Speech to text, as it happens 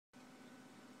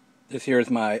This here is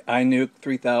my iNUKE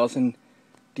 3000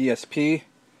 DSP.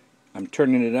 I'm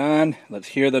turning it on. Let's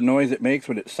hear the noise it makes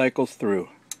when it cycles through.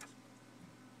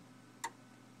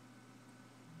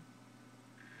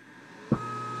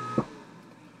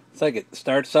 It's like it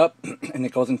starts up and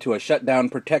it goes into a shutdown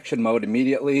protection mode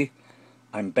immediately.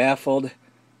 I'm baffled.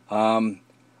 I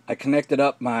connected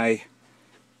up my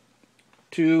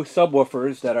two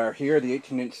subwoofers that are here, the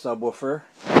 18-inch subwoofer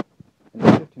and the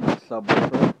 15-inch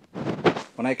subwoofer.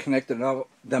 When I connected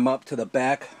them up to the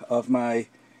back of my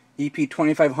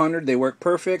EP2500, they work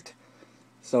perfect.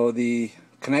 So the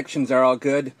connections are all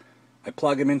good. I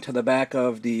plug them into the back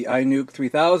of the iNUKE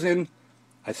 3000.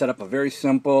 I set up a very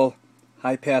simple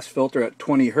high-pass filter at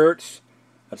 20 Hertz.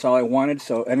 That's all I wanted,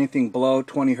 so anything below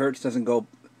 20 Hertz doesn't go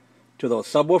to those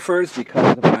subwoofers,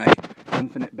 because of my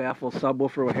infinite baffle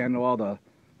subwoofer will handle all the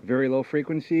very low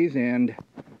frequencies, and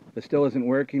it still isn't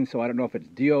working, so I don't know if it's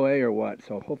DOA or what.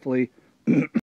 So hopefully